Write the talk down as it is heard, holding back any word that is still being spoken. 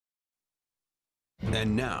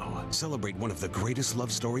And now, celebrate one of the greatest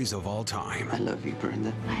love stories of all time. I love you,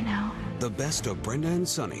 Brenda. I know. The Best of Brenda and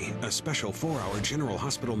Sonny, a special 4-hour General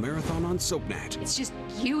Hospital marathon on SoapNet. It's just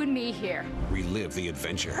you and me here. Relive the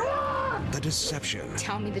adventure, the deception,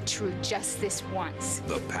 Tell me the truth just this once.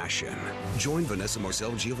 the passion. Join Vanessa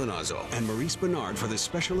Marcel Giovinazzo and Maurice Bernard for this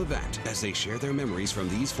special event as they share their memories from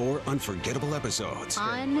these 4 unforgettable episodes.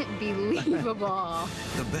 Unbelievable.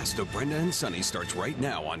 The Best of Brenda and Sonny starts right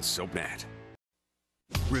now on SoapNet.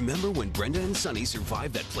 Remember when Brenda and Sonny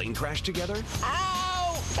survived that plane crash together?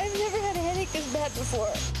 Ow! I've never had a headache this bad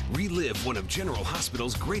before. Relive one of General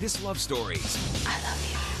Hospital's greatest love stories I love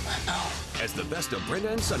you. I know. as The Best of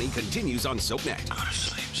Brenda and Sonny continues on SoapNet. Go to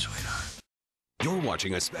sleep, sweetheart. You're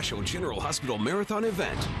watching a special General Hospital marathon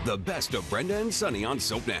event, The Best of Brenda and Sonny on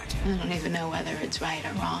SoapNet. I don't even know whether it's right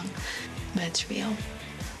or wrong, but it's real.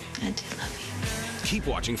 I do love you. Keep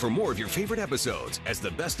watching for more of your favorite episodes as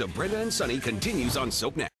The Best of Brenda and Sonny continues on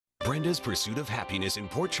SoapNet. Brenda's pursuit of happiness in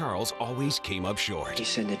Port Charles always came up short. He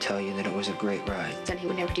said to tell you that it was a great ride. Sonny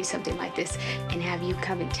would never do something like this and have you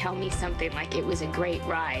come and tell me something like it was a great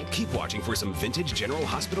ride. Keep watching for some vintage General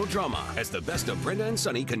Hospital drama as The Best of Brenda and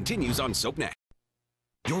Sonny continues on SoapNet.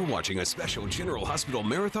 You're watching a special General Hospital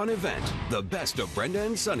marathon event, The Best of Brenda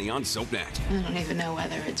and Sonny on SoapNet. I don't even know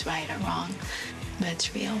whether it's right or wrong, but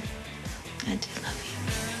it's real. I do love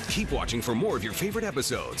you. Keep watching for more of your favorite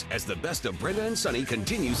episodes as The Best of Brenda and Sonny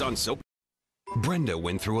continues on SoapNet. Brenda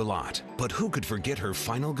went through a lot, but who could forget her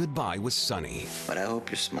final goodbye with Sonny? But I hope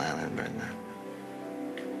you're smiling, Brenda.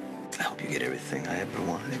 I hope you get everything I ever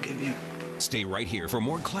wanted to give you. Stay right here for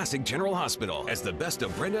more classic General Hospital as The Best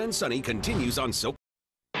of Brenda and Sonny continues on SoapNet.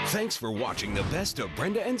 Thanks for watching The Best of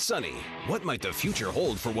Brenda and Sonny. What might the future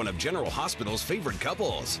hold for one of General Hospital's favorite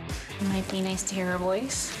couples? It might be nice to hear her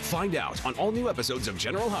voice. Find out on all new episodes of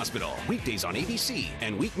General Hospital, weekdays on ABC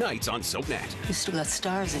and weeknights on SoapNet. You still got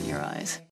stars in your eyes.